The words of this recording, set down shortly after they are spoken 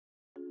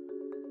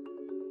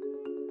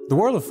The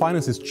world of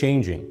finance is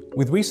changing.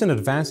 With recent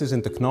advances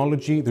in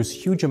technology, there's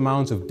huge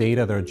amounts of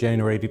data that are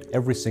generated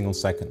every single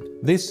second.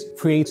 This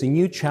creates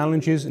new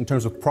challenges in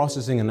terms of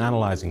processing and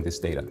analyzing this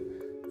data.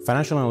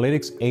 Financial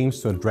analytics aims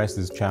to address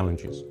these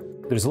challenges.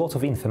 There is a lot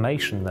of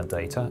information in that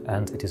data,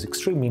 and it is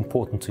extremely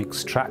important to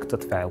extract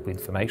that valuable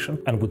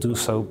information, and we do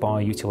so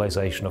by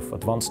utilization of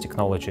advanced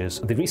technologies.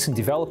 The recent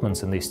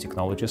developments in these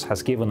technologies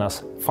has given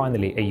us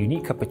finally a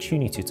unique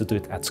opportunity to do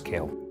it at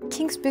scale.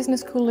 King's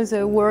Business School is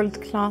a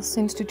world-class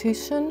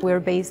institution.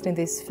 We're based in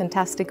this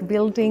fantastic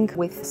building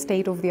with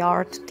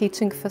state-of-the-art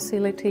teaching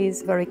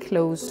facilities very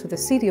close to the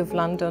City of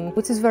London,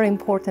 which is very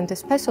important,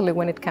 especially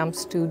when it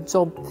comes to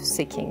job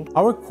seeking.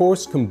 Our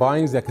course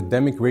combines the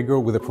academic rigor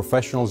with a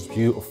professional's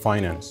view of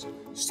finance.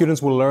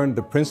 Students will learn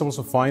the principles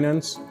of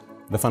finance,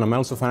 the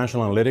fundamentals of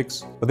financial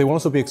analytics, but they will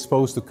also be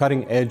exposed to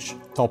cutting-edge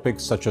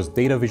topics such as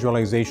data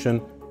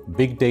visualization,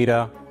 big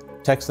data,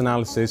 text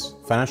analysis,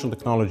 financial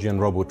technology, and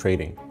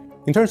robo-trading.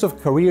 In terms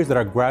of careers that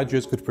our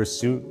graduates could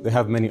pursue, they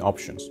have many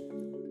options.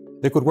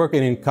 They could work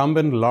in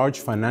incumbent large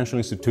financial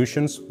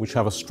institutions which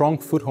have a strong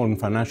foothold in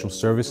financial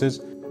services,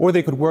 or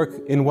they could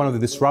work in one of the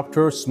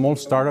disruptor small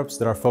startups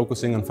that are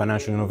focusing on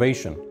financial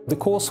innovation. The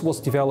course was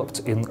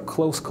developed in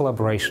close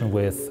collaboration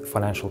with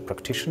financial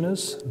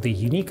practitioners. The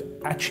unique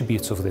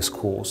attributes of this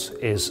course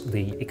is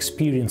the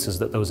experiences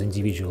that those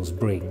individuals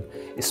bring,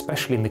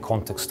 especially in the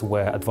context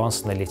where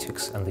advanced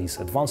analytics and these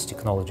advanced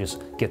technologies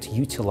get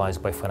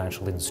utilized by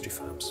financial industry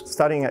firms.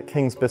 Studying at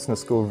King's Business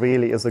School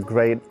really is a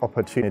great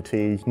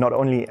opportunity, not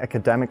only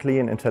academically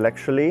and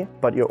intellectually,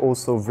 but you're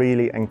also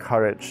really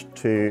encouraged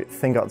to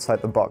think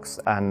outside the box,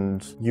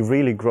 and you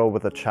really grow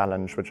with a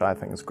challenge, which I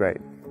think is great.